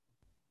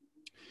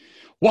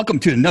Welcome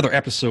to another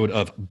episode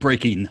of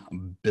Breaking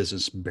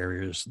Business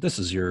Barriers. This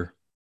is your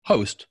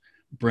host,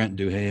 Brent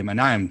Duhame,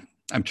 and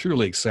I'm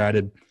truly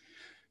excited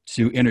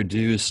to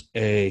introduce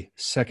a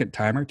second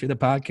timer to the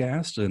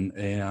podcast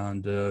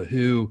and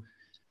who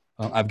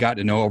I've got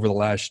to know over the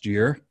last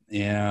year.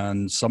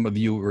 And some of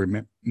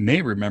you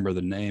may remember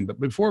the name, but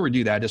before we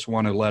do that, I just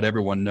want to let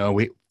everyone know.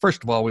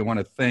 First of all, we want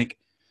to thank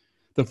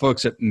the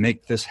folks that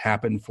make this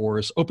happen for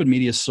us: Open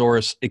Media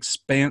Source,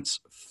 Expanse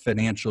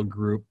Financial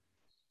Group,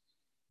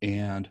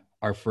 and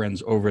our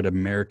friends over at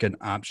American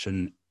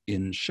Option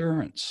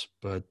Insurance.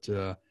 But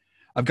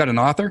I've got an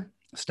author.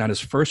 It's not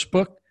his first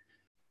book.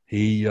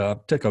 He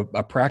took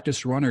a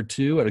practice run or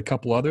two at a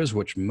couple others,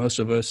 which most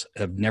of us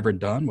have never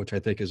done, which I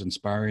think is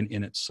inspiring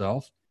in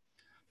itself.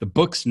 The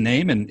book's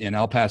name, and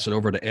I'll pass it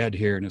over to Ed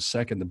here in a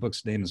second, the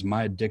book's name is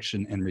My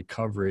Addiction and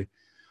Recovery.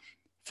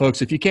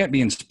 Folks, if you can't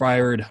be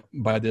inspired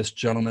by this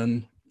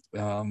gentleman,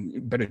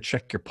 you better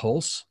check your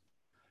pulse,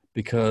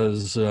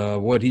 because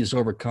what he's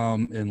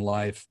overcome in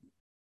life,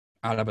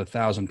 out of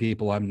 1,000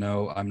 people, I'm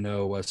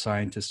no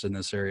scientist in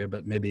this area,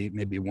 but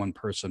maybe one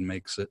person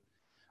makes it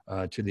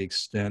to the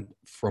extent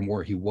from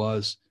where he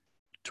was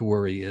to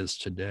where he is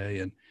today.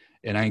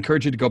 And I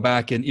encourage you to go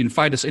back and you can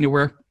find us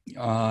anywhere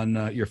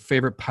on your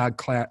favorite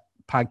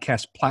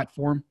podcast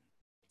platform,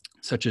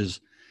 such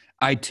as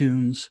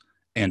iTunes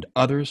and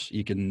others.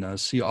 You can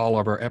see all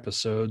of our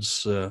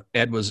episodes.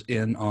 Ed was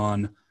in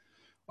on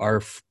our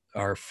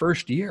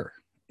first year,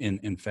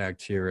 in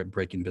fact, here at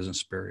Breaking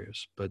Business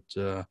Barriers. But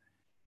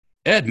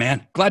Ed,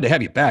 man, glad to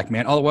have you back,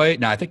 man. All the way.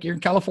 Now, I think you're in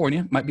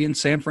California. Might be in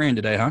San Fran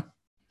today, huh?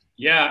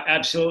 Yeah,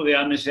 absolutely.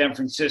 I'm in San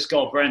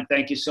Francisco. Brent,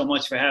 thank you so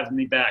much for having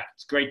me back.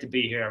 It's great to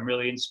be here. I'm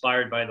really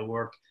inspired by the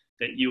work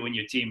that you and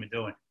your team are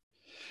doing.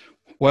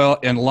 Well,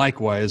 and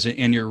likewise,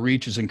 and your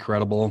reach is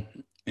incredible.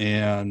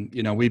 And,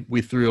 you know,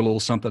 we threw a little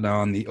something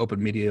on the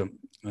Open Media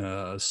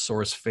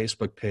Source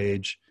Facebook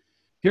page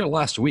here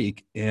last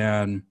week.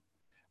 And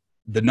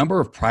the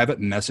number of private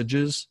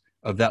messages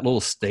of that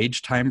little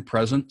stage time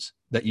presence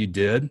that you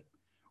did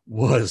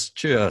was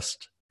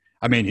just,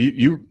 I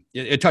mean,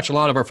 it touched a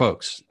lot of our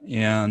folks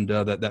and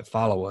that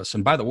follow us.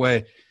 And by the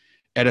way,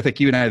 Ed, I think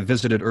you and I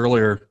visited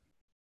earlier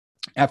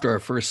after our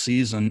first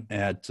season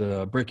at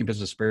Breaking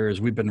Business Barriers.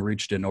 We've been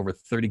reached in over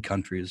 30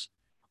 countries.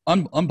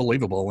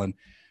 Unbelievable. And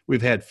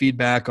we've had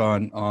feedback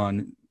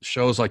on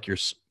shows like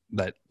yours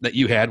that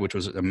you had, which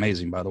was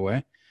amazing, by the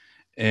way.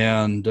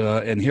 And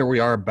here we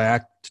are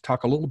back to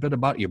talk a little bit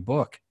about your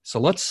book. So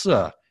let's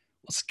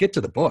get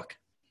to the book.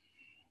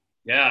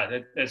 Yeah,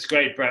 that's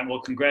great, Brent.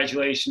 Well,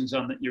 congratulations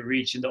on your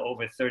reach into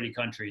over 30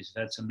 countries.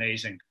 That's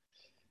amazing.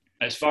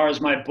 As far as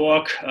my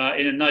book,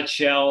 in a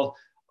nutshell,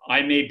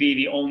 I may be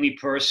the only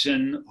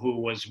person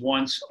who was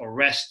once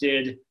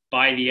arrested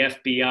by the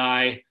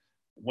FBI,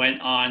 went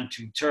on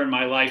to turn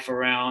my life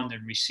around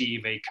and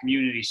receive a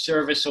community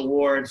service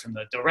award from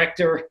the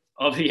director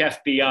of the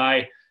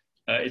FBI.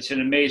 It's an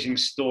amazing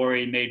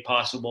story made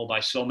possible by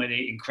so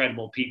many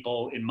incredible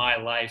people in my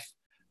life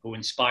who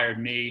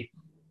inspired me.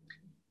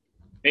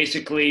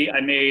 Basically,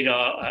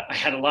 I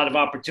had a lot of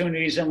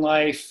opportunities in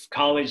life: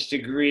 college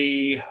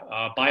degree,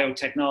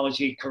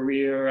 biotechnology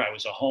career. I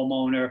was a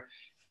homeowner,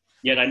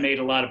 yet I made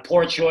a lot of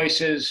poor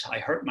choices. I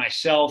hurt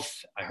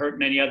myself. I hurt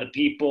many other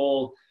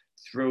people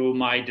through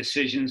my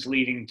decisions,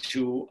 leading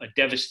to a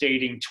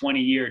devastating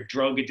 20-year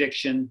drug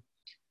addiction.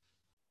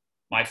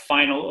 My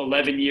final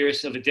 11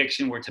 years of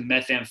addiction were to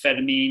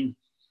methamphetamine.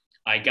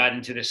 I got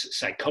into this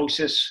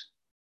psychosis.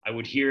 I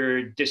would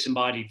hear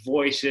disembodied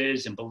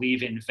voices and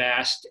believe in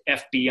vast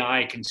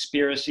FBI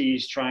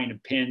conspiracies trying to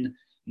pin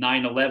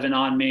 9/11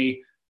 on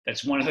me.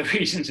 That's one of the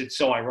reasons it's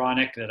so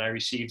ironic that I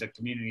received a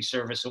community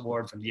service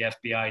award from the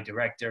FBI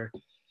director.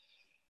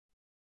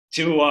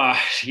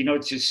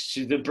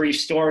 The brief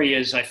story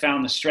is I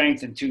found the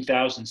strength in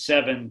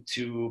 2007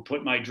 to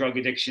put my drug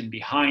addiction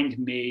behind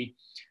me.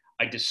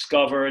 I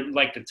discovered,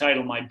 like the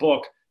title of my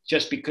book,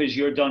 just because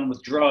you're done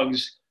with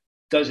drugs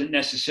doesn't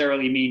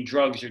necessarily mean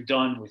drugs are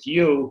done with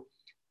you.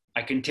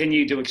 I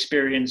continued to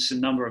experience a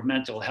number of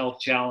mental health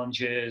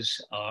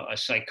challenges, a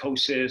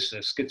psychosis, a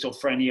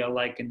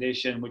schizophrenia-like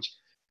condition, which,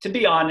 to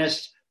be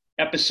honest,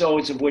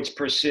 episodes of which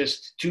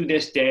persist to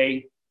this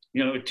day,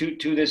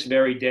 to this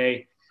very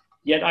day.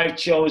 Yet I've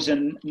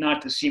chosen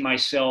not to see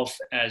myself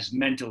as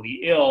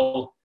mentally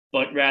ill,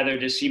 but rather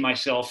to see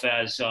myself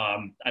as,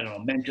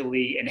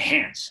 mentally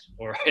enhanced,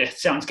 or it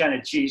sounds kind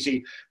of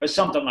cheesy, but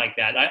something like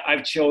that.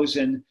 I've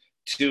chosen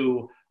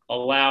to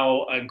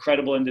allow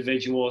incredible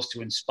individuals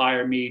to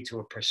inspire me to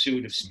a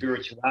pursuit of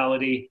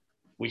spirituality,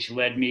 which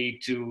led me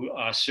to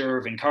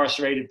serve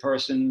incarcerated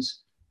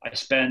persons. I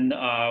spend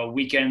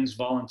weekends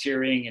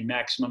volunteering in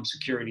maximum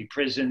security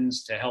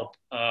prisons to help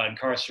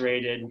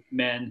incarcerated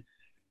men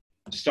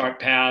start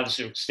paths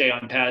or stay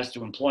on paths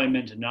to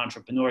employment and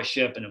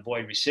entrepreneurship and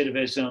avoid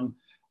recidivism.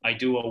 I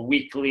do a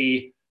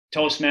weekly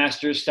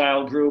Toastmasters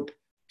style group.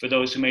 For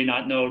those who may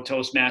not know,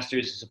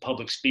 Toastmasters is a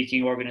public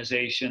speaking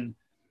organization.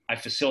 I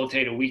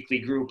facilitate a weekly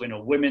group in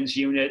a women's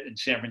unit in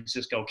San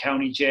Francisco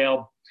County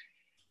Jail.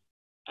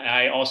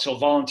 I also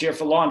volunteer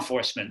for law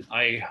enforcement.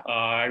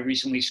 I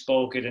recently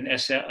spoke at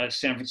a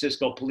San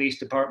Francisco Police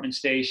Department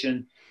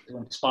station to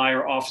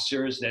inspire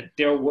officers that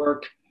their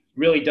work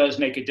really does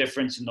make a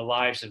difference in the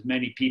lives of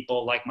many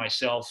people like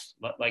myself,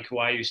 like who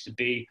I used to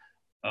be.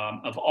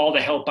 Of all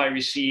the help I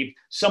received,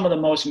 some of the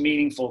most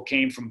meaningful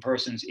came from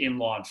persons in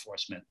law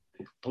enforcement,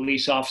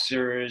 police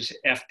officers,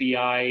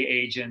 FBI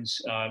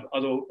agents,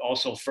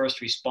 also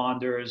first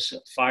responders,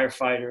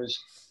 firefighters.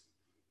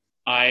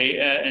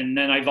 And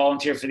then I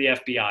volunteer for the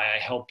FBI. I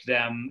help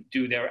them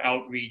do their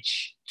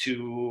outreach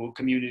to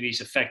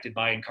communities affected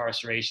by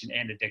incarceration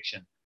and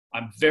addiction.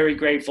 I'm very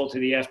grateful to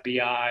the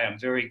FBI. I'm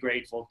very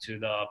grateful to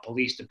the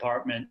police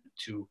department,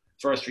 to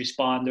first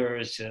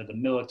responders, to the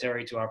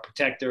military, to our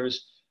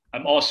protectors.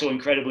 I'm also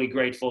incredibly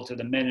grateful to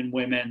the men and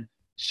women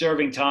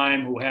serving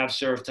time, who have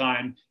served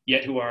time,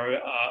 yet who are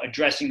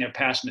addressing their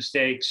past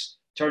mistakes,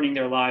 turning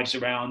their lives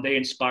around. They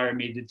inspire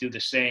me to do the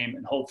same.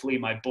 And hopefully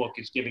my book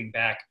is giving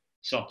back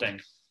something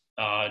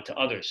to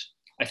others.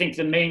 I think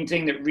the main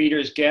thing that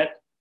readers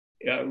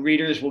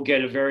will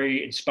get a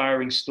very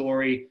inspiring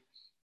story.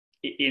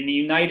 In the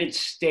United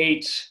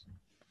States,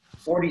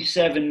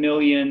 47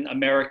 million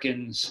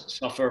Americans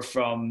suffer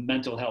from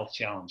mental health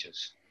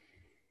challenges.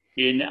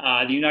 In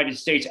the United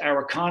States,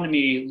 our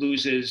economy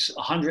loses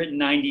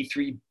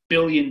 $193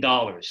 billion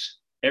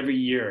every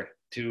year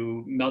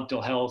to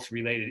mental health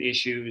related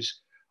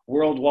issues.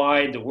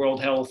 Worldwide, the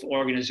World Health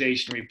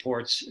Organization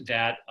reports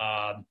that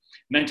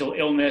mental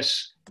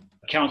illness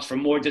accounts for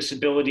more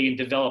disability in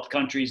developed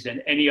countries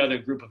than any other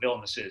group of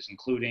illnesses,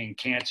 including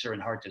cancer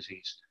and heart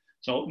disease.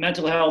 So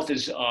mental health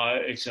is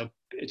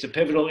it's a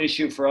pivotal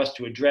issue for us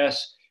to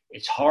address.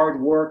 It's hard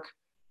work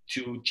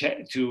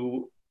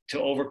to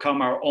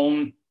overcome our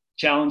own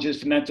challenges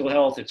to mental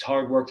health. It's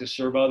hard work to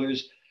serve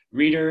others.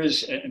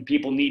 Readers and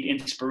people need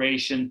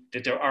inspiration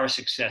that there are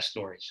success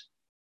stories.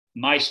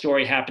 My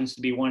story happens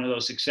to be one of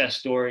those success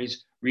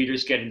stories.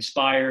 Readers get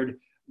inspired.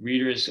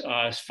 Readers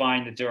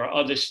find that there are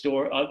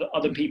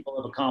other people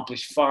have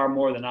accomplished far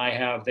more than I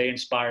have. They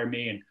inspire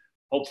me, and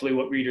hopefully,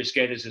 what readers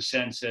get is a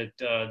sense that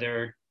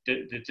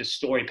that the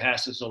story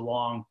passes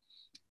along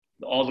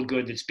all the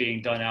good that's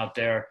being done out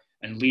there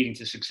and leading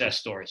to success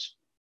stories.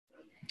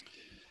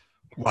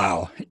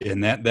 Wow,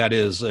 and that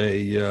is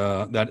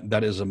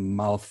a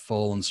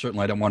mouthful, and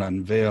certainly I don't want to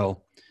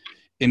unveil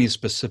any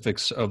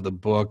specifics of the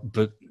book,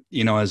 but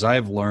as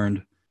I've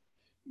learned,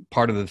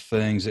 part of the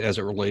things as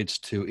it relates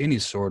to any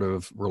sort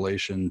of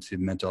relation to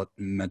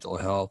mental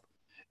health,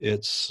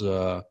 it's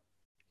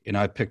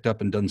I picked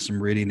up and done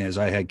some reading as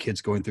I had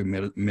kids going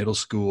through middle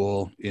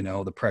school,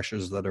 the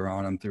pressures that are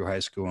on them through high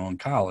school and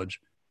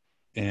college,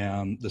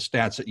 and the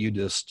stats that you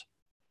just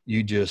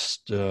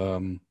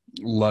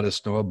let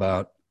us know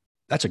about.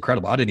 That's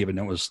incredible. I didn't even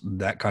know it was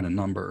that kind of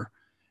number.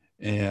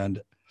 And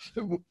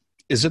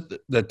is it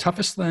the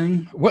toughest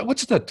thing?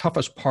 What's the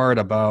toughest part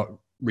about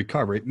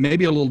recovery?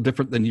 Maybe a little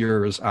different than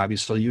yours.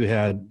 Obviously, you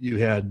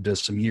had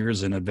some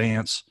years in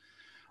advance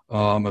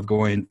of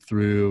going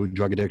through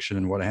drug addiction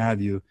and what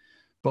have you.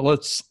 But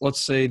let's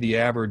say the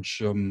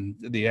average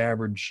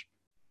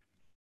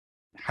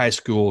high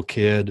school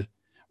kid,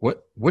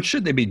 what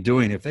should they be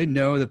doing if they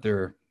know that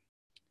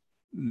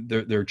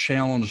they're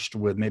challenged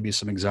with maybe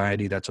some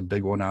anxiety? That's a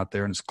big one out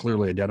there, and it's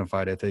clearly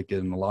identified, I think,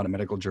 in a lot of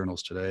medical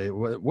journals today.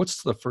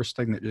 What's the first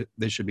thing that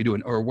they should be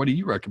doing, or what do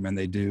you recommend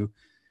they do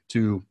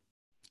to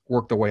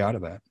work their way out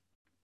of that?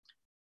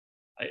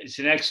 It's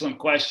an excellent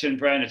question,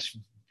 Brent. It's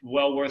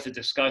well worth a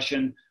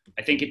discussion.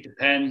 I think it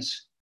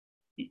depends.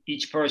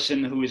 Each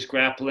person who is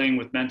grappling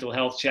with mental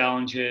health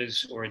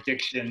challenges or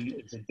addiction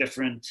is a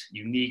different,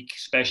 unique,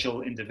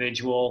 special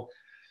individual.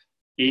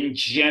 In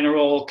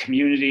general,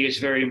 community is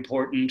very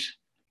important.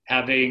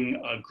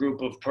 Having a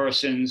group of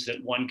persons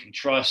that one can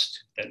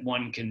trust, that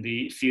one can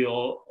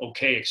feel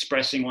okay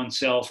expressing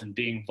oneself and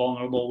being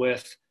vulnerable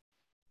with.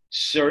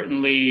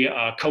 Certainly,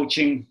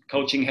 coaching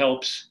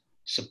helps.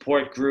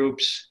 Support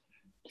groups.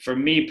 For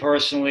me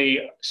personally,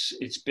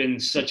 it's been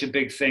such a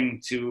big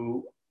thing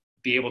to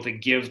be able to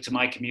give to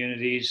my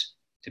communities,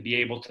 to be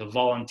able to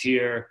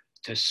volunteer,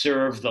 to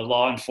serve the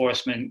law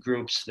enforcement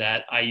groups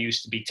that I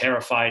used to be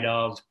terrified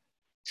of,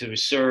 to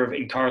serve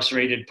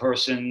incarcerated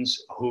persons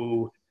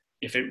who,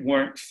 if it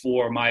weren't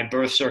for my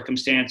birth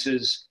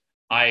circumstances,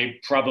 I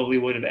probably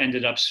would have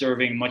ended up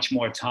serving much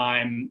more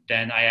time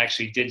than I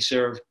actually did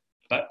serve.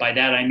 But by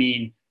that, I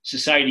mean,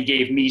 society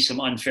gave me some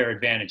unfair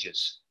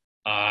advantages.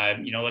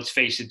 Let's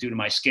face it, due to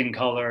my skin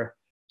color,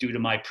 due to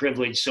my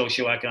privileged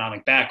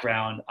socioeconomic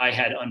background, I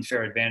had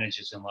unfair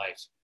advantages in life.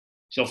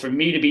 So for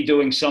me to be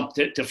doing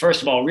something, to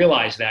first of all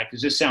realize that,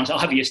 because this sounds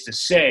obvious to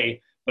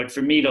say, but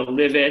for me to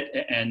live it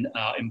and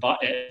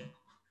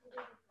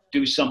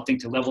do something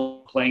to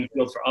level the playing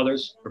field for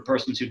others, for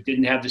persons who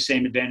didn't have the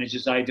same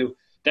advantages I do,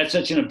 that's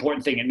such an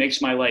important thing. It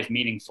makes my life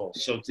meaningful.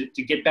 So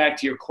to get back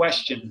to your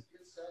question,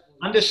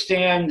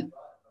 understand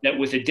that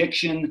with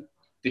addiction,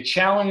 the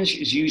challenge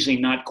is usually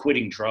not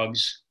quitting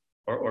drugs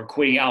or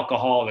quitting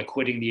alcohol or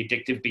quitting the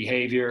addictive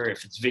behavior,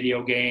 if it's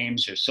video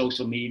games or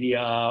social media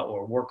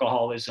or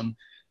workaholism.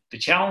 The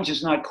challenge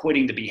is not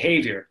quitting the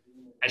behavior.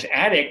 As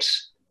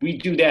addicts, we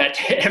do that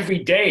every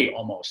day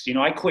almost. You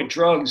know, I quit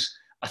drugs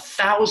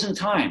 1,000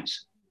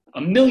 times,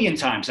 1,000,000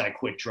 times I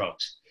quit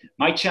drugs.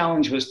 My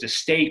challenge was to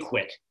stay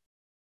quit.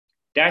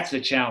 That's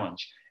the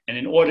challenge. And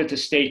in order to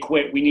stay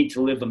quit, we need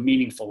to live a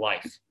meaningful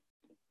life.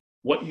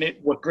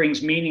 What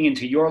brings meaning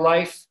into your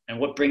life and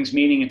what brings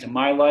meaning into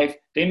my life,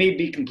 they may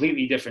be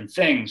completely different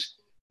things.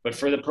 But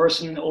for the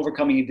person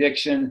overcoming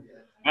addiction,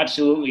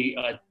 absolutely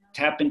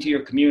tap into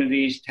your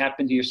communities, tap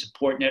into your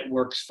support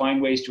networks,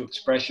 find ways to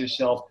express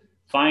yourself,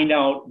 find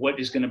out what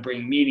is going to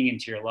bring meaning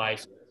into your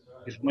life.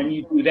 Because when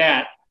you do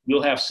that,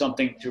 you'll have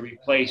something to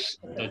replace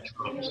the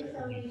drugs.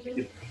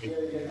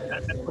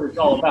 That's what it's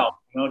all about.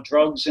 You know,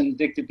 drugs and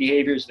addictive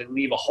behaviors that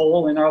leave a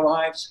hole in our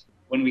lives.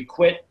 When we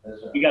quit,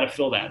 we got to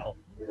fill that hole.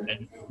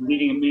 And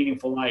leading a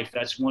meaningful life,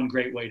 that's one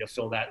great way to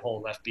fill that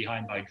hole left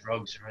behind by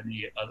drugs or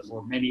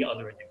many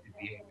other addictive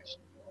behaviors.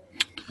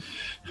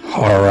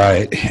 All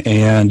right.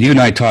 And you and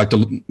I talked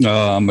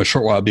a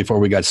short while before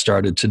we got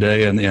started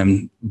today, and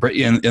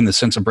in the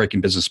sense of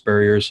breaking business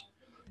barriers.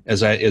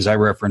 As I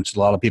referenced, a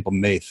lot of people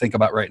may think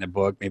about writing a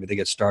book. Maybe they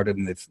get started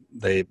and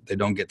they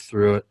don't get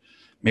through it.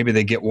 Maybe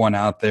they get one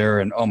out there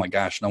and, oh my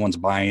gosh, no one's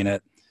buying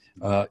it.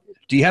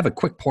 Do you have a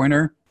quick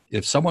pointer?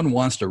 If someone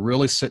wants to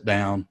really sit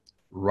down,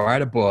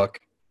 write a book,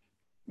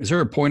 is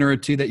there a pointer or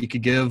two that you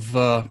could give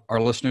our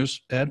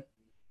listeners, Ed?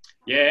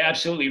 Yeah,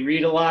 absolutely.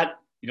 Read a lot.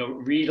 You know,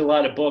 read a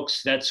lot of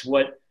books. That's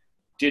what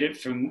did it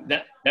from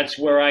that. That's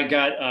where I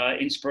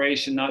got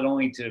inspiration, not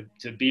only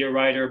to be a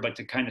writer, but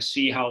to kind of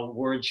see how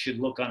words should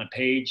look on a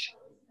page.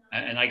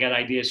 And I got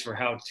ideas for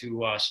how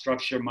to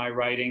structure my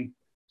writing.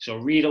 So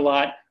read a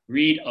lot,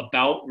 read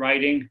about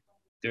writing.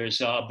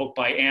 There's a book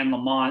by Anne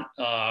Lamott,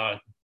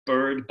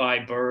 Bird by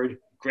Bird,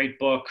 great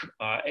book.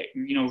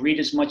 You know, read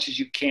as much as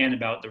you can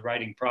about the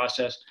writing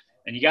process,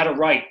 and you got to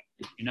write.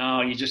 You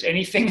know, you just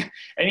anything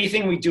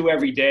we do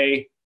every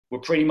day, we're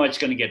pretty much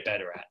going to get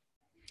better at.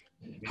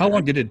 How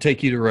long did it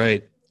take you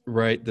to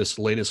write this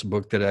latest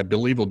book that I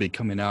believe will be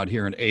coming out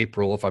here in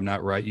April? If I'm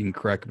not right, you can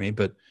correct me.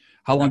 But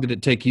how long did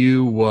it take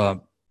you,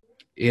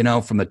 you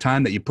know, from the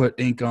time that you put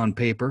ink on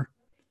paper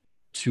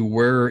to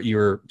where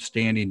you're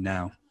standing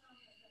now?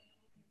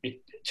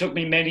 It took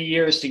me many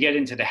years to get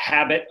into the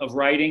habit of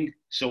writing.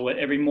 So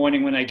every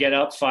morning when I get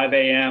up, 5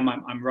 a.m.,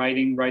 I'm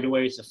writing right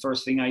away. It's the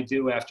first thing I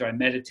do after I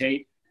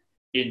meditate.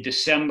 In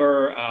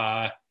December,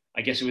 I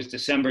guess it was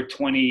December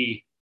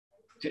 20.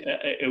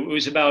 It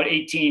was about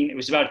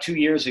 2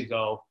 years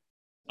ago.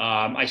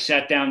 I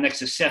sat down next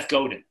to Seth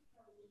Godin.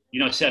 You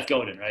know Seth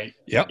Godin, right?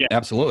 Yep, yeah,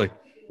 absolutely.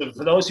 So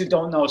for those who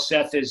don't know,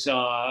 Seth is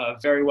a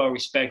very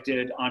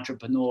well-respected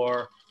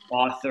entrepreneur,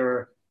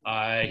 author.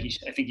 I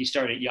think he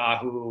started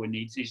Yahoo, and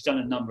he's done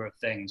a number of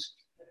things.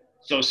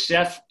 So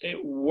Seth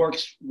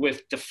works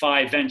with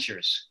Defy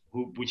Ventures,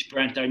 which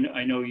Brent,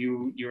 I know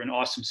you're an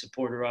awesome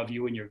supporter of,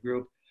 you and your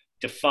group.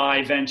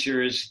 Defy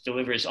Ventures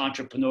delivers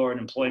entrepreneur and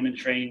employment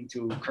training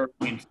to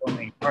currently and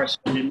formerly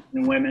incarcerated men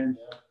and women.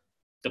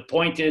 The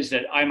point is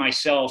that I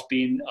myself,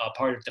 being a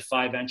part of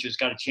Defy Ventures,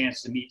 got a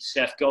chance to meet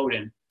Seth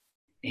Godin.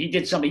 He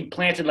did something, he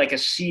planted like a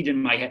seed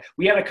in my head.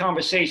 We had a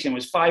conversation, it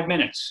was 5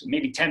 minutes,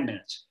 maybe 10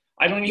 minutes.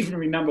 I don't even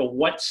remember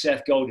what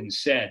Seth Godin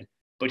said,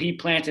 but he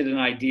planted an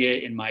idea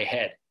in my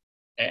head.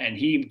 And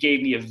he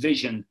gave me a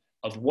vision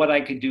of what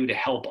I could do to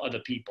help other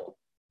people,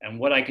 and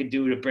what I could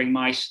do to bring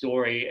my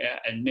story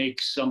and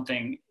make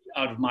something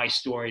out of my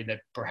story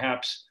that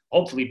perhaps,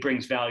 hopefully,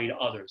 brings value to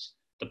others.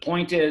 The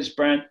point is,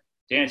 Brent,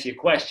 to answer your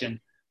question,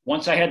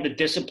 once I had the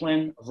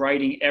discipline of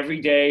writing every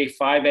day,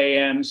 5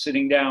 a.m.,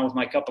 sitting down with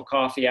my cup of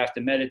coffee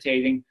after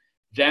meditating,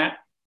 that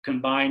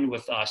combined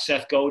with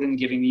Seth Godin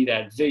giving me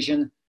that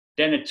vision,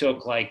 then it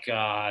took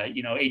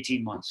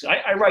 18 months.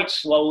 I write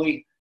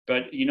slowly,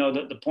 but you know,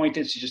 the point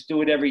is to just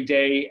do it every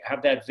day,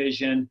 have that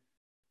vision.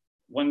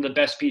 One of the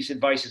best piece of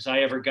advice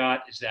I ever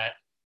got is that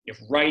if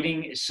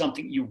writing is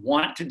something you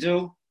want to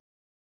do,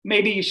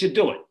 maybe you should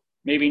do it,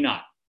 maybe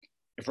not.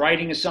 If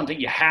writing is something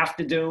you have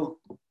to do,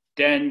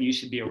 then you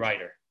should be a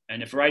writer.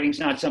 And if writing's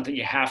not something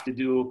you have to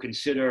do,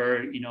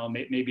 consider, you know,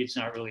 maybe it's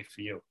not really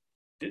for you.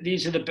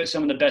 These are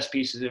some of the best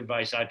pieces of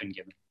advice I've been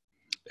given.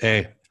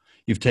 Hey,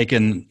 you've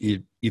taken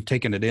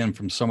it in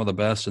from some of the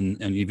best and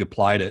you've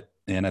applied it.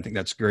 And I think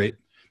that's great.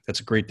 That's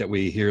great that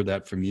we hear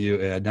that from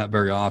you, Ed. Not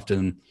very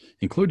often,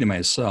 including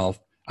myself.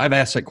 I've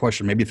asked that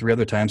question maybe 3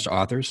 other times to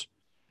authors,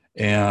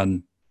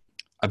 and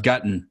I've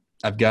gotten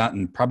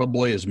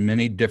probably as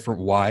many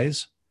different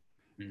whys,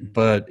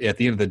 but at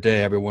the end of the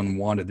day, everyone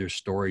wanted their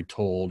story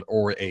told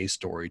or a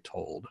story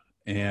told.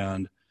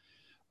 And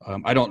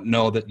I don't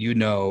know that you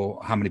know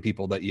how many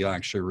people that you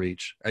actually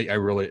reach. I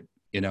really,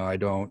 you know, I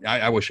don't.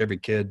 I wish every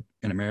kid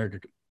in America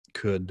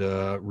could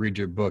read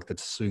your book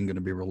that's soon going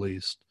to be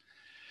released.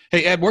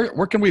 Hey, Ed,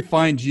 where can we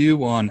find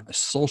you on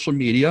social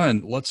media?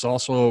 And let's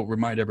also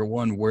remind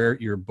everyone where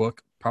your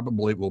book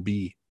probably will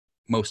be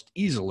most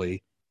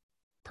easily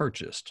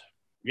purchased.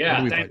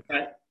 Yeah, thanks.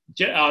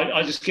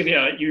 I'll just give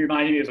you, you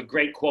reminded me of a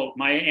great quote,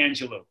 Maya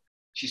Angelou.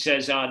 She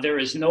says, there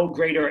is no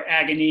greater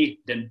agony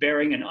than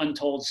bearing an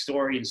untold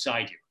story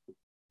inside you.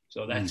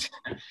 So that's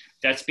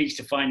that speaks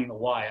to finding the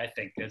why. I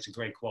think that's a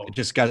great quote. I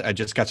just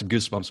got some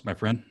goosebumps, my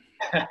friend.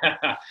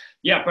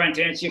 Yeah, Brent,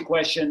 to answer your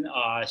question,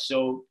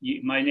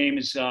 my name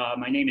is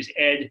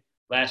Ed.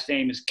 Last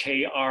name is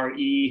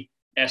Kressy.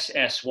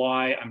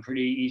 I'm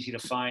pretty easy to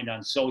find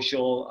on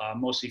social,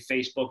 mostly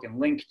Facebook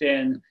and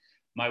LinkedIn.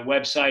 My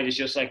website is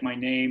just like my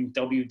name,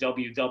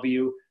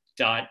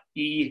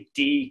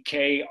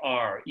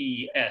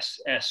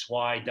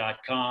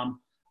 www.edkressy.com.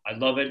 I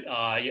love it.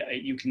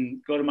 You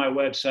can go to my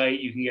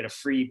website. You can get a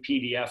free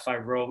PDF I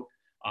wrote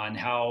on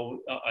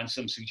on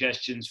some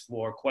suggestions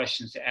for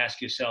questions to ask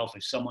yourself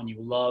if someone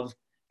you love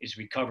is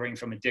recovering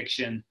from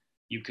addiction.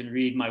 You can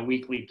read my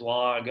weekly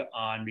blog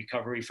on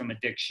recovery from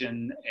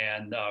addiction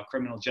and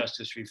criminal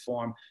justice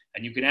reform.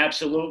 And you can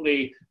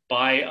absolutely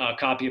buy a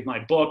copy of my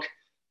book.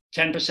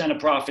 10% of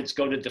profits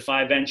go to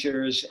Defy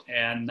Ventures.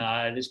 And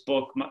this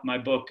book, my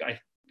book,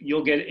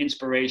 you'll get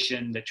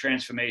inspiration that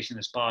transformation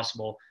is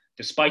possible.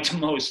 Despite the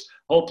most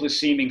hopeless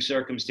seeming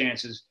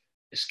circumstances,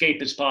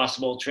 escape is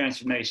possible,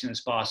 transformation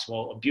is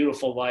possible, a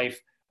beautiful life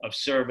of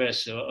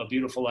service, a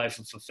beautiful life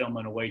of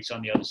fulfillment awaits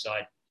on the other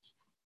side.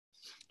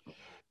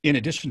 In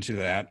addition to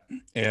that,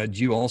 Ed,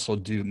 you also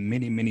do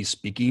many, many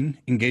speaking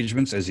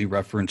engagements, as you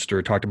referenced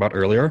or talked about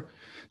earlier.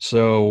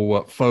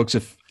 So folks,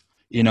 if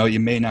you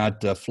may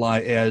not fly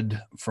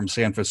Ed from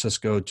San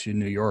Francisco to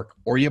New York,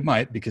 or you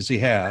might because he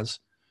has,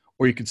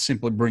 or you could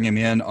simply bring him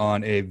in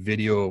on a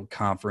video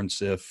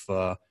conference if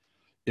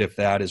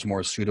that is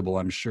more suitable.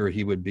 I'm sure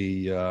he would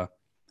be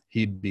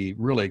he'd be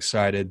really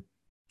excited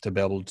to be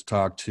able to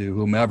talk to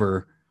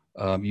whomever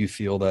you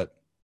feel that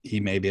he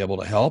may be able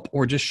to help,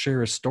 or just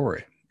share a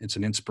story. It's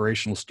an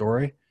inspirational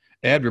story.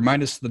 Ed,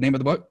 remind us the name of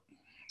the book.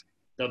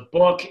 The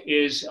book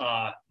is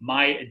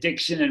My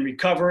Addiction and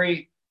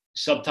Recovery.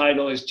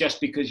 Subtitle is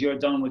Just Because You're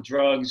Done with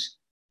Drugs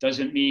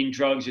Doesn't Mean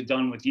Drugs Are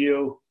Done with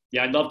You.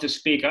 Yeah, I'd love to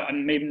speak. I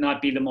may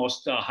not be the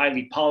most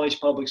highly polished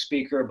public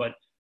speaker, but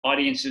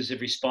audiences have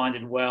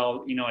responded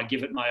well. I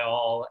give it my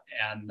all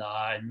and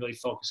really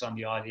focus on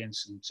the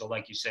audience. And so,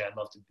 like you say, I'd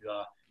love to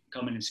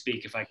come in and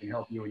speak if I can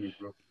help you and your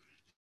group.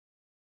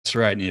 That's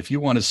right. And if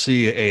you want to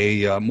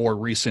see a more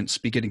recent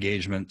speaking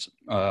engagement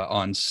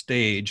on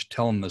stage,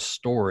 telling the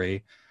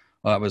story,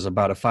 it was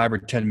about a 5 or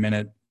 10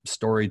 minute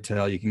story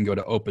tell. You can go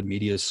to Open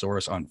Media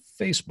Source on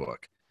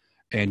Facebook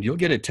and you'll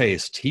get a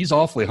taste. He's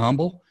awfully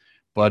humble,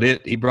 but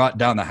he brought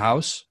down the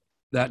house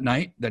that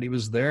night that he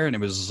was there. And it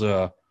was,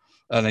 and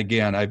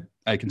again,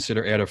 I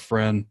consider Ed a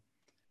friend,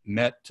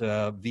 met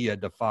via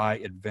Defy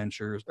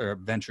Adventures or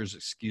Ventures,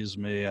 excuse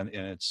me. And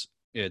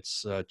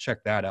it's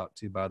check that out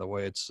too, by the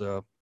way. It's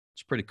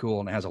pretty cool,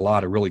 and it has a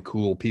lot of really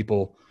cool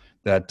people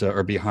that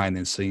are behind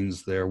the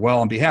scenes there. Well,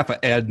 on behalf of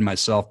Ed and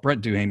myself,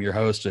 Brent Duham, your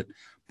host at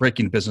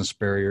Breaking Business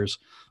Barriers,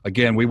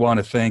 again, we want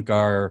to thank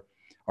our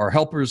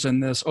helpers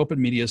in this,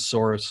 Open Media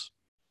Source,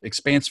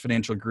 Expanse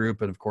Financial Group,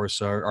 and of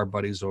course, our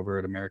buddies over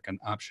at American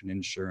Option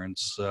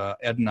Insurance.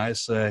 Ed and I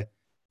say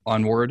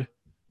onward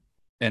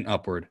and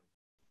upward.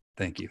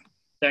 Thank you.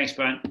 Thanks,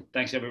 Brent.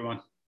 Thanks,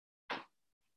 everyone.